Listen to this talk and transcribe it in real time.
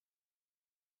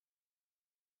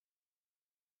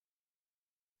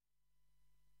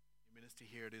to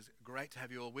hear. It is great to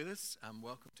have you all with us.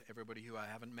 Welcome to everybody who I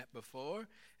haven't met before,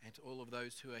 and to all of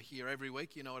those who are here every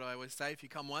week. You know what I always say, if you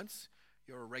come once,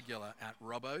 you're a regular at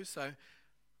Robbo, so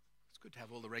it's good to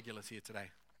have all the regulars here today.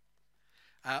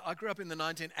 I grew up in the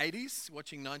 1980s,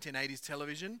 watching 1980s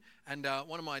television, and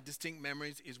one of my distinct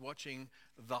memories is watching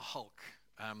The Hulk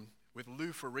with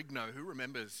Lou Ferrigno. Who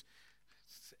remembers?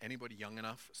 Anybody young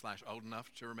enough / old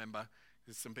enough to remember?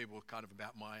 There's some people kind of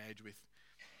about my age with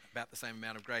about the same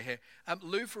amount of grey hair.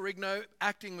 Lou Ferrigno,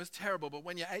 acting was terrible, but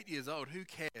when you're 8 years old, who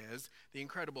cares? The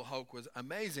Incredible Hulk was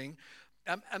amazing.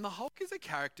 And the Hulk is a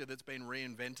character that's been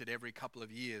reinvented every couple of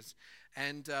years.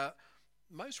 And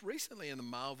most recently in the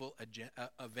Marvel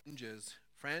Avengers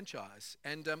franchise.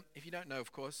 And if you don't know,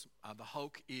 of course, the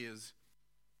Hulk is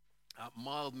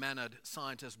mild-mannered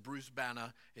scientist Bruce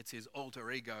Banner. It's his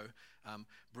alter ego.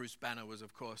 Bruce Banner was,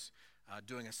 of course,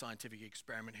 doing a scientific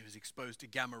experiment. He was exposed to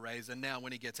gamma rays, and now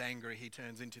when he gets angry, he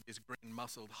turns into this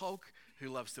green-muscled Hulk who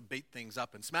loves to beat things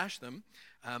up and smash them.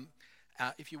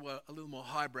 If you were a little more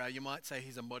highbrow, you might say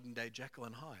he's a modern-day Jekyll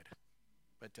and Hyde.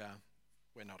 But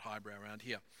we're not highbrow around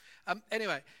here.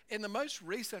 Anyway, in the most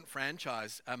recent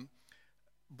franchise,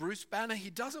 Bruce Banner, he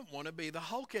doesn't want to be the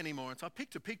Hulk anymore. And so I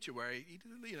picked a picture where he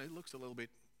looks a little bit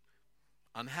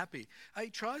unhappy. He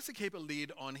tries to keep a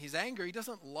lid on his anger. He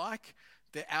doesn't like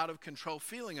the out-of-control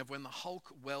feeling of when the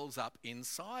Hulk wells up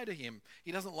inside of him.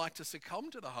 He doesn't like to succumb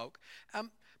to the Hulk.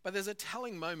 But there's a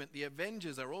telling moment. The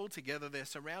Avengers are all together. They're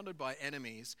surrounded by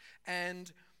enemies.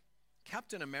 And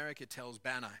Captain America tells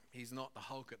Banner, he's not the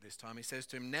Hulk at this time. He says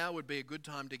to him, now would be a good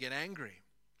time to get angry.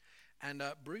 And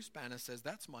Bruce Banner says,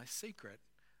 that's my secret.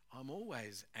 I'm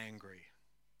always angry.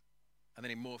 And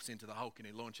then he morphs into the Hulk and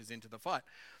he launches into the fight.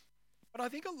 But I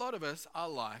think a lot of us are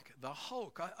like the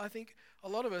Hulk. I think a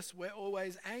lot of us, we're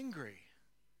always angry.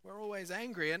 We're always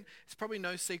angry, and it's probably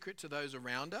no secret to those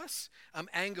around us.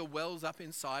 Anger wells up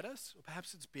inside us, or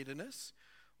perhaps it's bitterness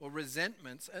or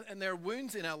resentments, and there are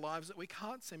wounds in our lives that we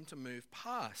can't seem to move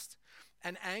past.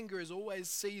 And anger is always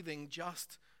seething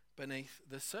just beneath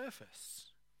the surface.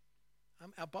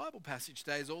 Our Bible passage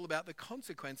today is all about the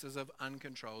consequences of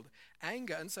uncontrolled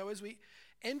anger. And so as we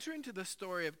enter into the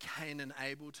story of Cain and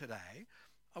Abel today,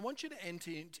 I want you to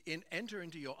enter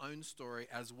into your own story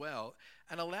as well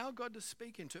and allow God to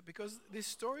speak into it, because this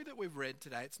story that we've read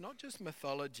today, it's not just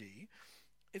mythology.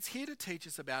 It's here to teach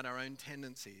us about our own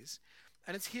tendencies,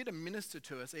 and it's here to minister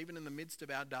to us even in the midst of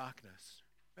our darkness.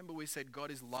 Remember, we said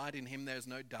God is light, in him there's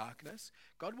no darkness.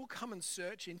 God will come and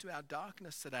search into our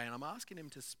darkness today, and I'm asking him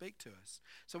to speak to us.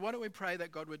 So why don't we pray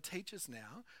that God would teach us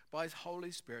now by his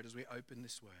Holy Spirit as we open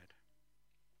this word.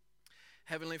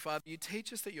 Heavenly Father, you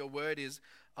teach us that your word is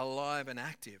alive and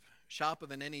active, sharper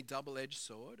than any double-edged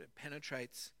sword. It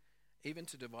penetrates even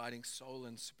to dividing soul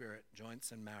and spirit,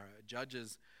 joints and marrow. It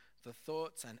judges the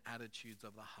thoughts and attitudes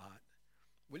of the heart.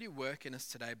 Will you work in us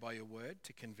today by your word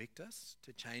to convict us,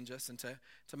 to change us, and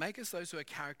to make us those who are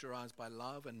characterized by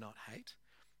love and not hate,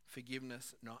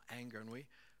 forgiveness, not anger. And we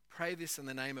pray this in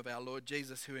the name of our Lord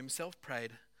Jesus, who himself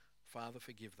prayed, Father,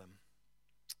 forgive them.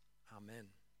 Amen.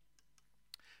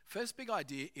 First big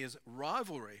idea is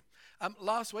rivalry.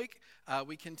 Last week,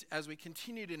 as we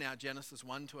continued in our Genesis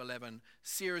 1 to 11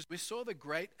 series, we saw the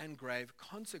great and grave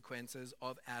consequences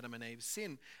of Adam and Eve's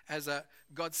sin, as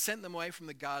God sent them away from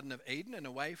the Garden of Eden and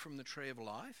away from the tree of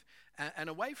life, and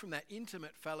away from that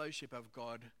intimate fellowship of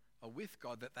God, with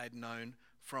God, that they'd known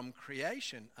from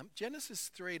creation.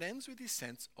 Genesis 3, it ends with this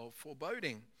sense of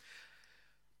foreboding.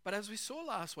 But as we saw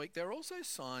last week, there are also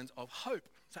signs of hope.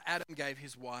 So Adam gave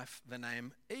his wife the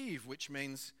name Eve, which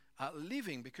means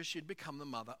living, because she'd become the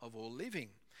mother of all living.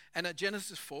 And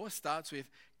Genesis 4 starts with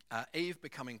Eve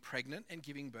becoming pregnant and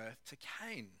giving birth to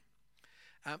Cain.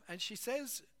 And she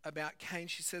says about Cain,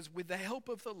 she says, with the help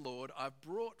of the Lord, I've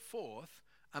brought forth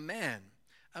a man.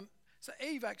 So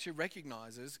Eve actually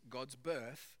recognizes God's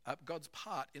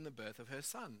part in the birth of her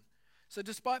son. So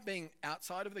despite being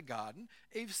outside of the garden,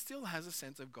 Eve still has a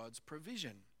sense of God's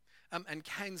provision. And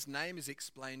Cain's name is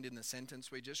explained in the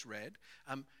sentence we just read,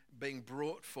 being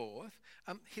brought forth.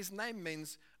 His name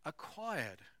means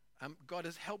acquired. God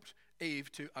has helped Eve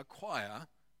to acquire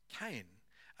Cain.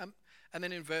 And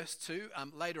then in verse 2,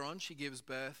 later on, she gives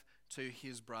birth to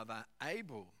his brother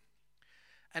Abel.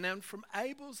 And then from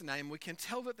Abel's name, we can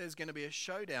tell that there's going to be a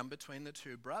showdown between the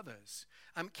two brothers.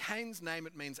 Cain's name,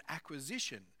 it means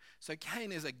acquisition. So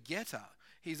Cain is a getter.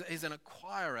 He's an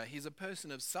acquirer. He's a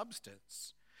person of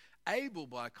substance. Abel,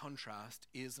 by contrast,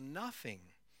 is nothing.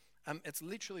 It's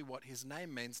literally what his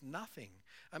name means, nothing.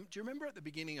 Do you remember at the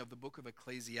beginning of the book of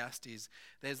Ecclesiastes,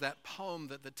 there's that poem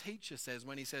that the teacher says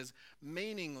when he says,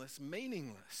 meaningless,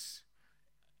 meaningless,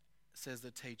 says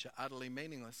the teacher, utterly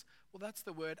meaningless. Well, that's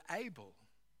the word able.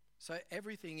 So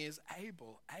everything is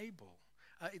able.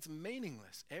 It's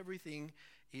meaningless. Everything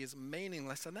is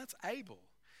meaningless, and that's Abel.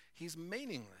 He's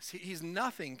meaningless. He's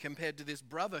nothing compared to this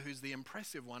brother who's the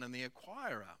impressive one and the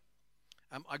acquirer.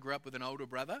 I grew up with an older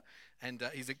brother, and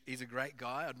he's a great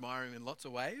guy. I admire him in lots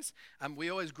of ways. We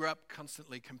always grew up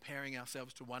constantly comparing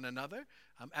ourselves to one another.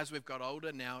 As we've got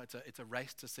older, now it's a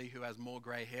race to see who has more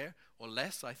grey hair, or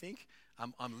less, I think.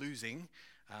 I'm losing.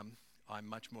 I'm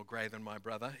much more grey than my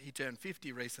brother. He turned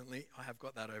 50 recently. I have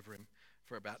got that over him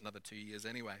for about another 2 years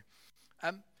anyway.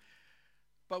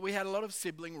 But we had a lot of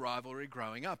sibling rivalry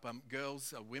growing up.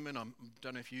 Girls, women, I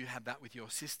don't know if you have that with your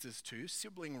sisters too.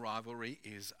 Sibling rivalry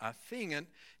is a thing. And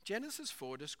Genesis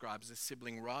 4 describes a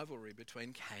sibling rivalry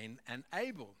between Cain and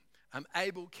Abel.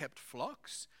 Abel kept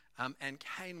flocks, and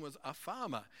Cain was a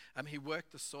farmer. He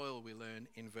worked the soil, we learn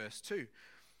in verse 2.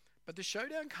 But the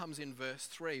showdown comes in verse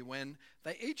 3 when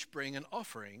they each bring an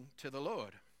offering to the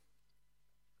Lord.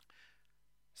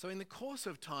 So in the course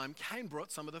of time, Cain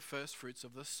brought some of the first fruits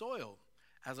of the soil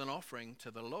as an offering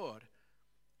to the Lord.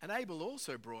 And Abel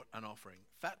also brought an offering,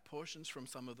 fat portions from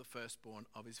some of the firstborn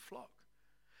of his flock.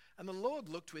 And the Lord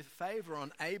looked with favour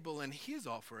on Abel and his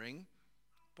offering,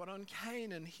 but on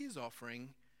Cain and his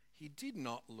offering he did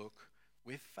not look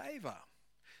with favour.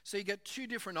 So you get two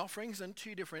different offerings and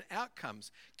two different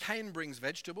outcomes. Cain brings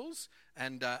vegetables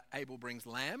and Abel brings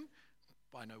lamb.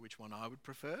 I know which one I would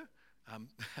prefer.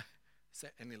 Is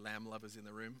there any lamb lovers in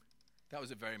the room? That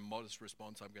was a very modest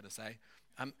response, I'm going to say.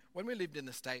 When we lived in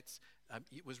the States,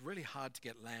 it was really hard to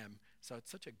get lamb, so it's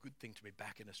such a good thing to be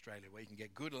back in Australia where you can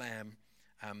get good lamb.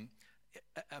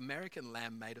 American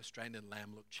lamb made Australian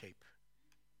lamb look cheap.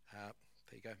 There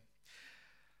you go.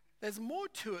 There's more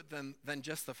to it than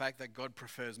just the fact that God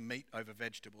prefers meat over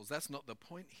vegetables. That's not the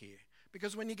point here.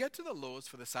 Because when you get to the laws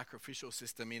for the sacrificial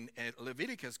system in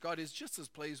Leviticus, God is just as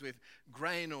pleased with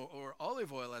grain or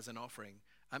olive oil as an offering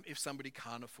if somebody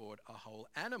can't afford a whole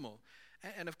animal.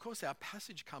 And of course, our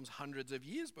passage comes hundreds of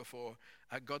years before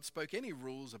God spoke any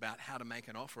rules about how to make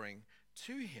an offering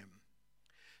to him.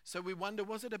 So we wonder,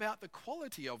 was it about the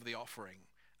quality of the offering?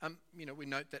 We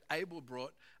note that Abel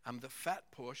brought the fat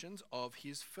portions of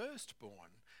his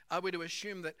firstborn. Are we to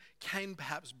assume that Cain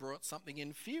perhaps brought something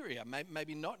inferior,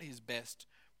 maybe not his best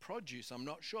produce? I'm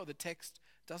not sure. The text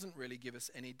doesn't really give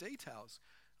us any details.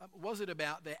 Was it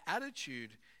about their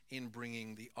attitude in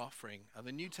bringing the offering?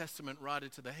 The New Testament writer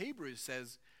to the Hebrews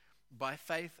says, by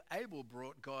faith Abel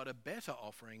brought God a better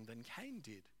offering than Cain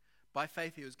did. By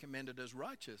faith he was commended as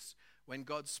righteous when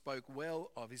God spoke well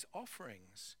of his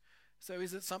offerings. So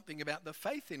is it something about the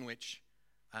faith in which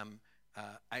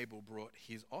Abel brought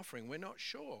his offering? We're not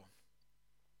sure.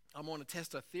 I want to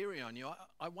test a theory on you.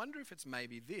 I wonder if it's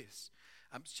maybe this.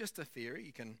 It's just a theory.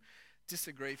 You can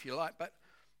disagree if you like, but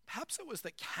perhaps it was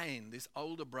that Cain, this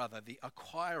older brother, the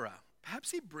acquirer, perhaps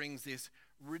he brings this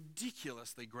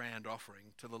ridiculously grand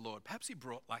offering to the Lord. Perhaps he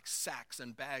brought like sacks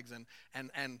and bags and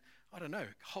I don't know,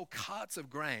 whole carts of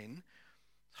grain,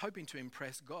 hoping to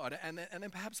impress God. And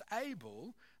then perhaps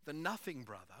Abel, the nothing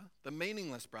brother, the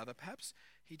meaningless brother, perhaps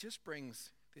he just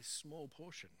brings this small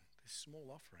portion, this small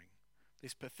offering,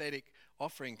 this pathetic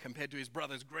offering compared to his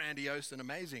brother's grandiose and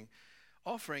amazing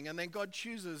offering. And then God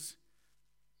chooses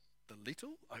the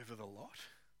little over the lot,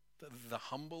 the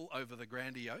humble over the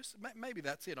grandiose. Maybe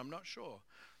that's it, I'm not sure.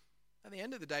 At the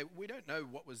end of the day, we don't know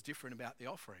what was different about the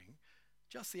offering,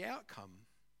 just the outcome,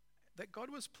 that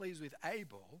God was pleased with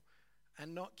Abel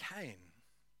and not Cain.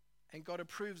 And God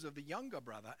approves of the younger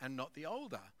brother and not the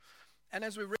older. And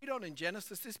as we read on in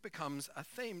Genesis, this becomes a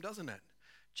theme, doesn't it?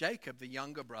 Jacob, the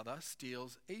younger brother,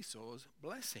 steals Esau's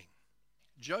blessing.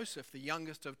 Joseph, the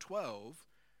youngest of 12,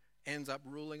 ends up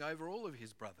ruling over all of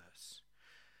his brothers.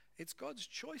 It's God's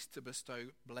choice to bestow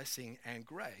blessing and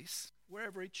grace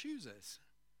wherever he chooses.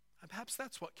 And perhaps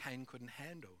that's what Cain couldn't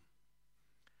handle.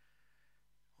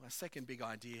 Well, a second big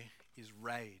idea is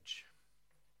rage.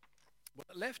 Well,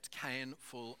 it left Cain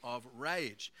full of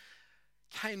rage.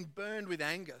 Cain burned with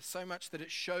anger so much that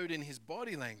it showed in his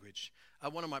body language.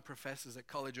 One of my professors at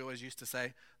college always used to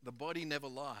say, the body never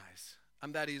lies.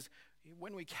 And that is,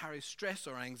 when we carry stress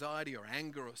or anxiety or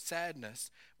anger or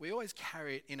sadness, we always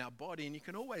carry it in our body, and you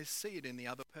can always see it in the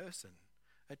other person.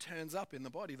 It turns up in the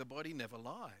body. The body never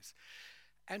lies.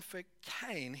 And for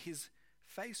Cain, his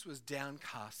face was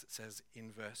downcast, it says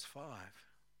in verse 5.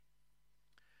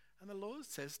 And the Lord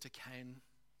says to Cain,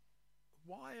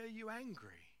 why are you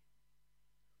angry?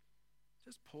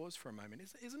 Just pause for a moment.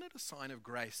 Isn't it a sign of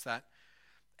grace that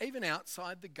even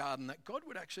outside the garden, that God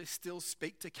would actually still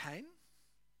speak to Cain?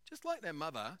 Just like their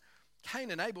mother,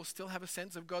 Cain and Abel still have a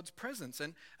sense of God's presence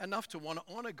and enough to want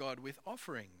to honor God with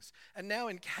offerings. And now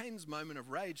in Cain's moment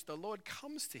of rage, the Lord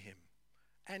comes to him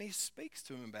and he speaks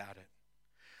to him about it.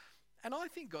 And I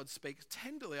think God speaks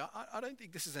tenderly. I don't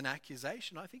think this is an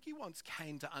accusation. I think he wants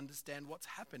Cain to understand what's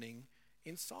happening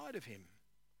inside of him.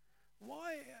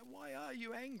 Why are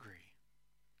you angry?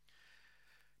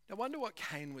 I wonder what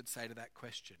Cain would say to that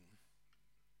question.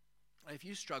 If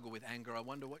you struggle with anger, I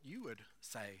wonder what you would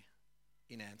say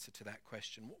in answer to that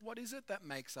question. What is it that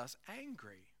makes us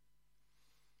angry?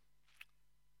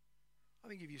 I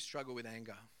think if you struggle with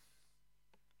anger,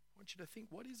 I want you to think,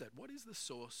 what is it? What is the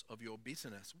source of your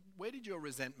bitterness? Where did your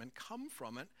resentment come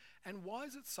from it? And why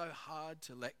is it so hard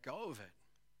to let go of it?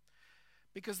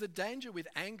 Because the danger with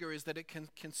anger is that it can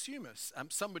consume us.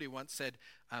 Somebody once said,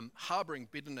 harboring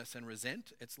bitterness and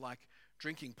resent, it's like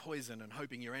drinking poison and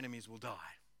hoping your enemies will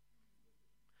die.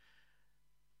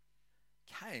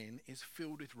 Cain is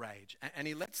filled with rage, and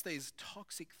he lets these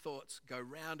toxic thoughts go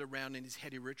round and round in his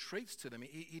head. He retreats to them.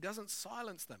 He doesn't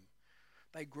silence them.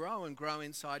 They grow and grow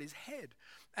inside his head.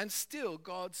 And still,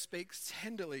 God speaks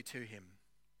tenderly to him.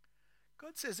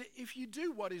 God says, if you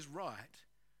do what is right,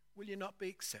 will you not be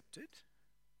accepted?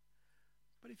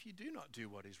 But if you do not do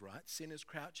what is right, sin is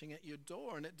crouching at your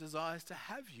door and it desires to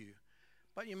have you,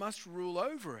 but you must rule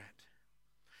over it.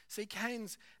 See,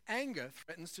 Cain's anger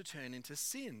threatens to turn into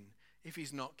sin if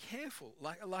he's not careful.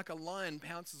 Like a lion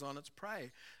pounces on its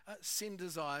prey, sin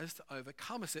desires to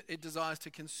overcome us. It desires to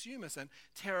consume us and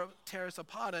tear us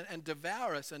apart and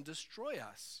devour us and destroy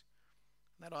us.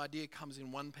 And that idea comes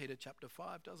in 1 Peter chapter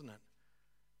 5, doesn't it?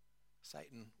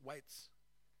 Satan waits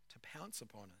to pounce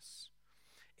upon us.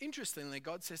 Interestingly,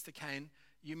 God says to Cain,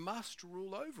 you must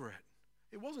rule over it.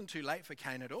 It wasn't too late for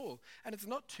Cain at all. And it's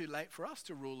not too late for us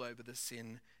to rule over the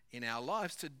sin in our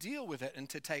lives, to deal with it and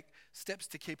to take steps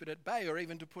to keep it at bay or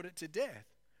even to put it to death.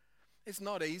 It's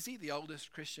not easy. The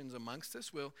oldest Christians amongst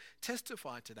us will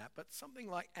testify to that. But something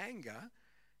like anger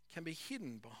can be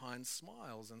hidden behind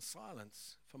smiles and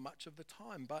silence for much of the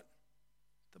time. But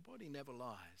the body never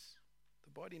lies. The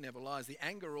body never lies. The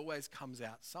anger always comes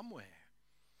out somewhere.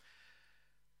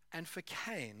 And for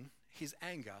Cain, his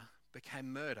anger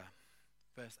became murder.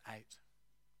 Verse 8.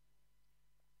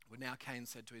 Well, now Cain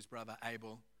said to his brother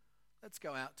Abel, let's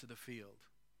go out to the field.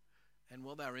 And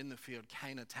while they were in the field,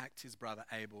 Cain attacked his brother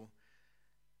Abel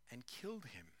and killed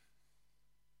him.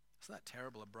 Isn't that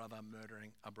terrible, a brother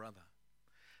murdering a brother?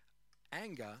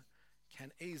 Anger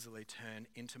can easily turn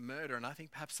into murder. And I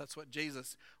think perhaps that's what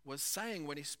Jesus was saying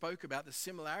when he spoke about the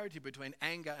similarity between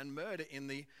anger and murder in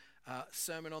the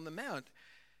Sermon on the Mount.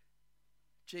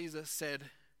 Jesus said,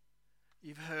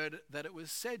 you've heard that it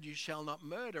was said, you shall not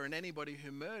murder, and anybody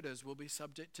who murders will be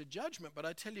subject to judgment. But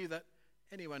I tell you that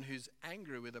anyone who's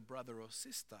angry with a brother or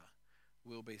sister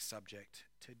will be subject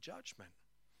to judgment.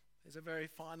 There's a very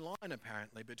fine line,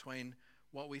 apparently, between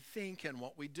what we think and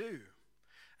what we do.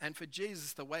 And for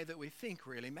Jesus, the way that we think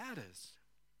really matters.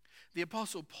 The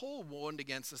Apostle Paul warned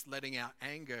against us letting our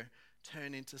anger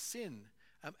turn into sin.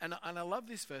 And I love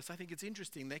this verse. I think it's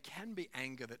interesting. There can be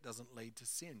anger that doesn't lead to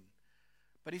sin.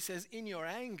 But he says, in your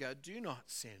anger, do not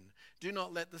sin. Do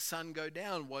not let the sun go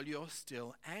down while you're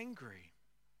still angry.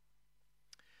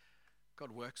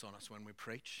 God works on us when we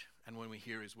preach and when we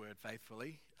hear his word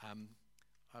faithfully.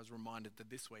 I was reminded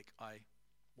that this week I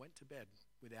went to bed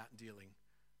without dealing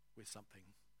with something.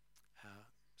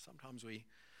 Sometimes we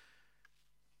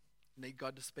need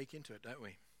God to speak into it, don't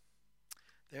we?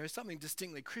 There is something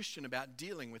distinctly Christian about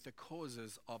dealing with the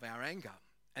causes of our anger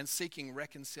and seeking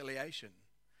reconciliation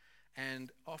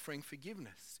and offering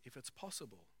forgiveness if it's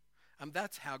possible. And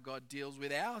that's how God deals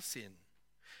with our sin.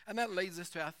 And that leads us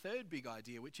to our third big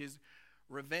idea, which is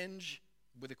revenge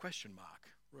with a question mark.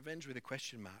 Revenge with a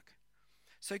question mark.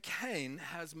 So Cain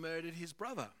has murdered his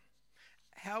brother.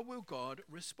 How will God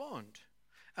respond?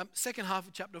 Second half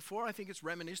of chapter 4, I think it's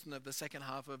reminiscent of the second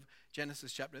half of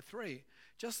Genesis chapter 3.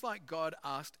 Just like God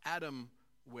asked Adam,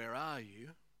 where are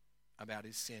you? About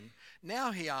his sin.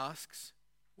 Now he asks,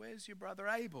 where's your brother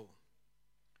Abel?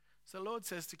 So the Lord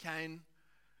says to Cain,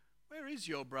 where is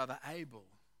your brother Abel?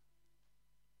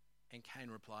 And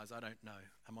Cain replies, I don't know.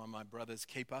 Am I my brother's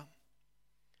keeper?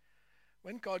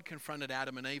 When God confronted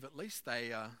Adam and Eve, at least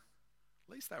they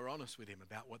were honest with him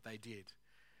about what they did.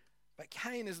 But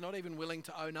Cain is not even willing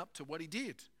to own up to what he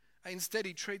did. Instead,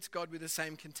 he treats God with the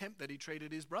same contempt that he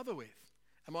treated his brother with.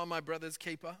 Am I my brother's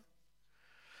keeper?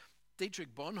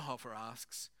 Dietrich Bonhoeffer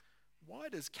asks, why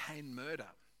does Cain murder?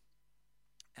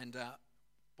 And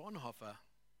Bonhoeffer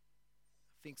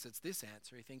thinks it's this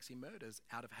answer. He thinks he murders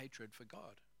out of hatred for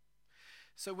God.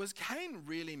 So was Cain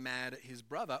really mad at his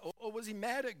brother, or was he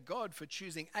mad at God for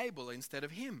choosing Abel instead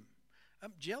of him?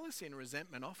 Jealousy and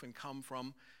resentment often come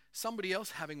from somebody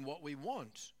else having what we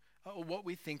want or what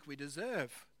we think we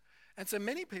deserve. And so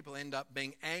many people end up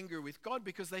being angry with God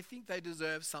because they think they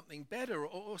deserve something better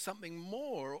or something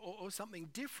more or something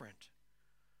different.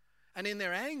 And in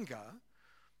their anger,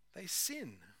 they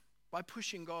sin by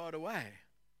pushing God away,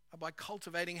 or by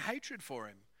cultivating hatred for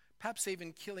him, perhaps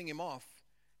even killing him off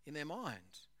in their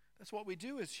mind. That's what we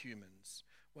do as humans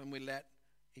when we let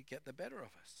it get the better of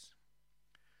us.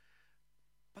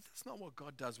 But that's not what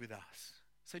God does with us.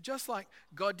 So just like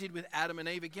God did with Adam and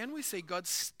Eve, again we see God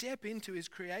step into his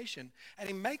creation and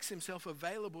he makes himself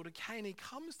available to Cain. He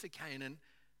comes to Cain and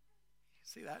you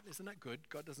see that? Isn't that good?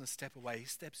 God doesn't step away, he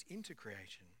steps into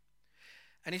creation.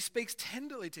 And he speaks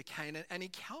tenderly to Cain and he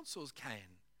counsels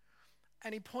Cain.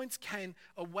 And he points Cain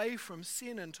away from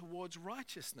sin and towards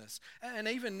righteousness. And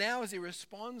even now as he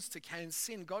responds to Cain's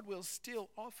sin, God will still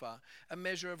offer a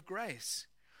measure of grace.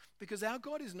 Because our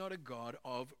God is not a God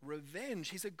of revenge.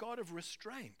 He's a God of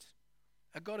restraint,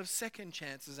 a God of second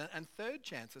chances and third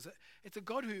chances. It's a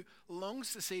God who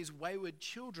longs to see his wayward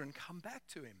children come back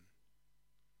to him.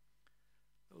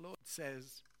 The Lord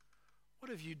says, "What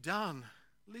have you done?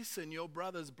 Listen, your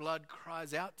brother's blood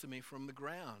cries out to me from the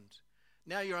ground.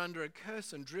 Now you're under a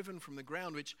curse and driven from the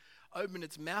ground, which opened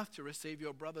its mouth to receive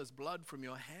your brother's blood from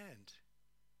your hand.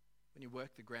 When you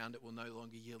work the ground, it will no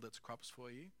longer yield its crops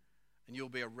for you, and you'll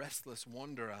be a restless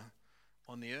wanderer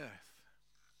on the earth."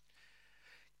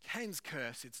 Cain's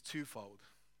curse, it's twofold.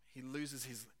 He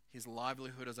loses his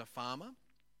livelihood as a farmer.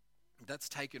 That's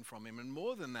taken from him. And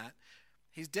more than that,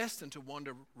 he's destined to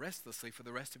wander restlessly for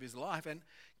the rest of his life. And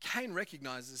Cain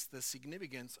recognizes the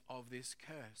significance of this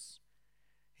curse.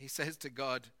 He says to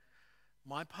God,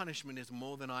 "My punishment is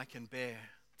more than I can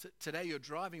bear. Today you're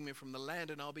driving me from the land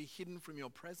and I'll be hidden from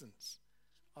your presence.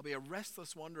 I'll be a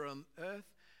restless wanderer on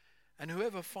earth, and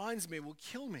whoever finds me will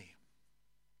kill me."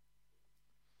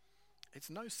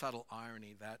 It's no subtle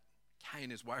irony that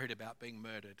Cain is worried about being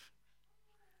murdered.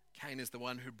 Cain is the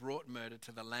one who brought murder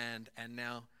to the land, and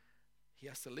now he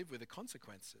has to live with the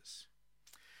consequences.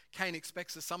 Cain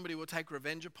expects that somebody will take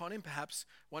revenge upon him, perhaps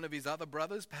one of his other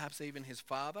brothers, perhaps even his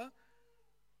father.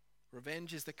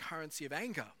 Revenge is the currency of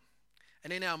anger.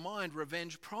 And in our mind,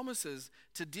 revenge promises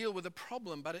to deal with a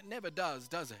problem, but it never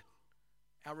does it?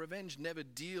 Our revenge never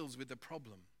deals with the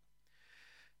problem.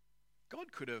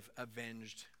 God could have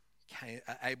avenged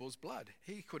Abel's blood.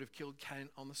 He could have killed Cain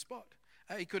on the spot.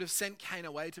 He could have sent Cain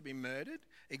away to be murdered,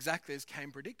 exactly as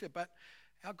Cain predicted, but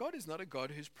our God is not a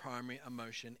God whose primary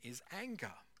emotion is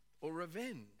anger or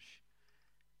revenge.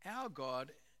 Our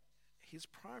God, his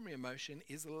primary emotion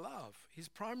is love. His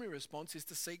primary response is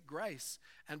to seek grace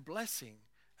and blessing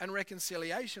and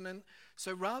reconciliation. And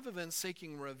so rather than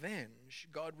seeking revenge,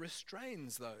 God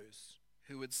restrains those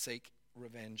who would seek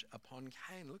revenge upon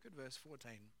Cain. Look at verse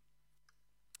 14.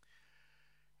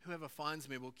 "Whoever finds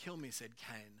me will kill me," said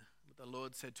Cain. But the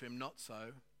Lord said to him, "Not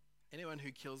so. Anyone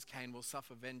who kills Cain will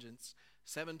suffer vengeance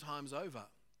 7 times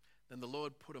over." Then the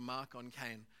Lord put a mark on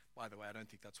Cain. By the way, I don't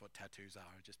think that's what tattoos are.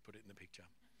 I just put it in the picture.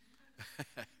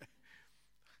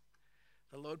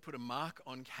 The Lord put a mark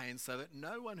on Cain so that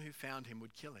no one who found him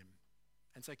would kill him.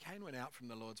 And so Cain went out from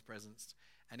the Lord's presence,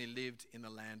 and he lived in the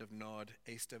land of Nod,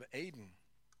 east of Eden.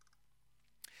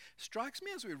 Strikes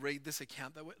me as we read this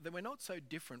account that we're not so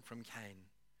different from Cain.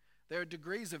 There are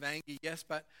degrees of anger, yes,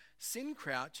 but sin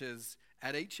crouches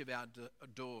at each of our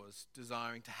doors,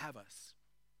 desiring to have us,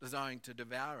 desiring to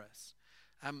devour us.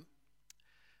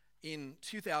 In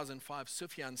 2005,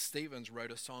 Sufjan Stevens wrote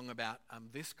a song about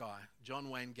this guy, John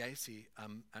Wayne Gacy,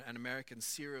 an American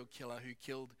serial killer who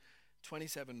killed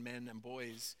 27 men and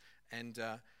boys and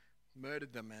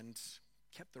murdered them and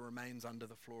kept the remains under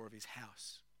the floor of his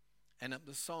house. And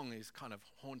the song is kind of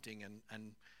haunting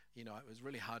and you know, it was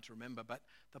really hard to remember. But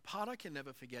the part I can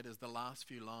never forget is the last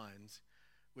few lines,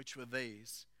 which were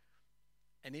these: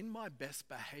 "And in my best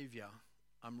behavior,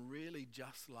 I'm really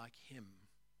just like him.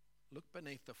 Look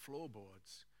beneath the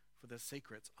floorboards for the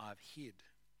secrets I've hid."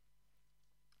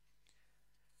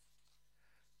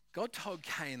 God told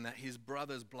Cain that his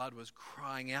brother's blood was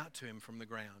crying out to him from the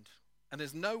ground. And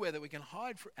there's nowhere that we can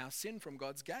hide our sin from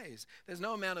God's gaze. There's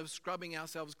no amount of scrubbing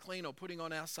ourselves clean or putting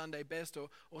on our Sunday best or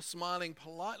smiling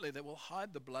politely that will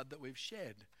hide the blood that we've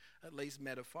shed, at least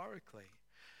metaphorically.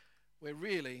 We're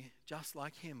really just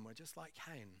like him. We're just like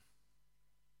Cain.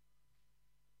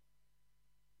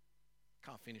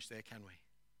 Can't finish there, can we?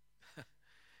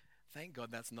 Thank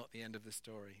God that's not the end of the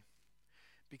story.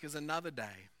 Because another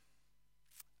day,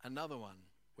 another one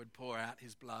would pour out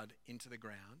his blood into the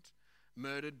ground,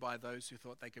 murdered by those who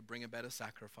thought they could bring a better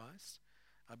sacrifice.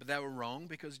 But they were wrong,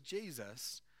 because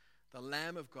Jesus, The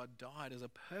Lamb of God died as a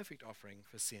perfect offering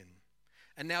for sin.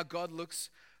 And now God looks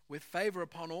with favor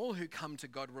upon all who come to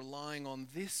God relying on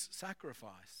this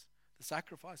sacrifice, the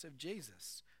sacrifice of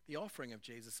Jesus, the offering of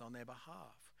Jesus on their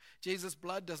behalf. Jesus'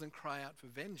 blood doesn't cry out for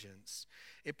vengeance.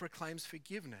 It proclaims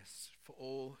forgiveness for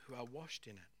all who are washed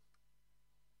in it.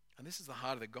 And this is the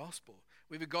heart of the gospel.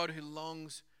 We have a God who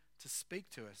longs to speak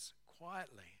to us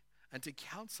quietly and to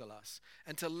counsel us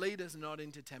and to lead us not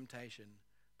into temptation,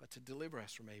 but to deliver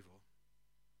us from evil.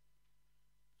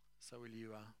 So will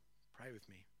you pray with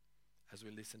me as we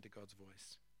listen to God's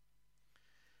voice?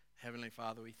 Heavenly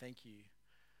Father, we thank you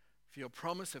for your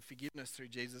promise of forgiveness through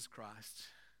Jesus Christ.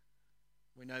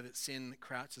 We know that sin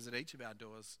crouches at each of our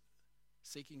doors,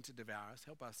 seeking to devour us.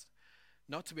 Help us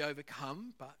not to be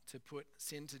overcome, but to put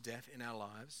sin to death in our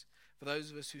lives. For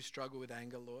those of us who struggle with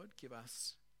anger, Lord, give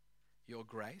us your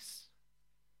grace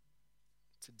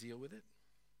to deal with it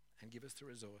and give us the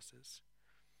resources.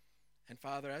 And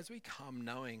Father, as we come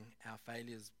knowing our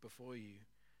failures before you,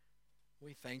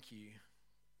 we thank you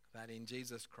that in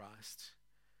Jesus Christ,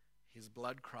 his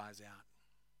blood cries out,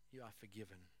 you are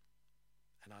forgiven,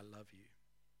 and I love you.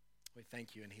 We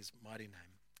thank you in his mighty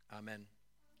name. Amen.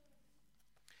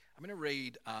 I'm going to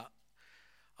read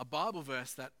a Bible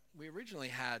verse that we originally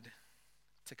had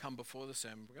to come before the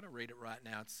sermon. We're going to read it right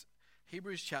now. It's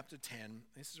Hebrews chapter 10.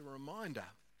 This is a reminder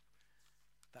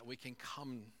that we can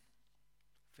come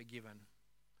forgiven.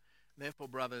 Therefore,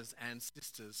 brothers and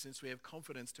sisters, since we have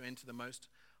confidence to enter the most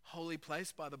holy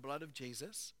place by the blood of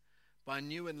Jesus, by a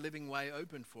new and living way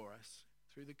opened for us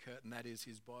through the curtain that is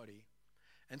his body,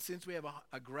 and since we have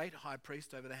a great high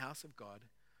priest over the house of God,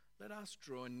 let us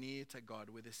draw near to God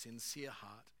with a sincere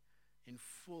heart in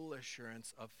full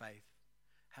assurance of faith,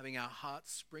 having our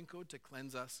hearts sprinkled to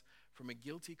cleanse us from a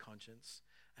guilty conscience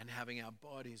and having our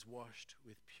bodies washed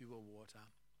with pure water.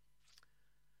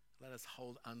 Let us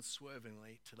hold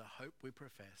unswervingly to the hope we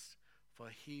profess, for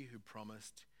he who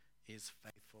promised is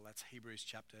faithful. That's Hebrews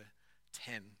chapter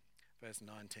 10, verse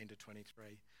 19 to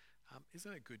 23.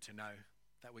 Isn't it good to know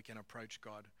that we can approach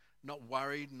God, not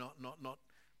worried, not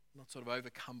sort of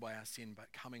overcome by our sin,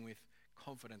 but coming with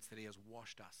confidence that he has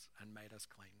washed us and made us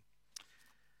clean?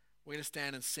 We're going to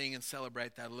stand and sing and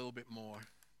celebrate that a little bit more.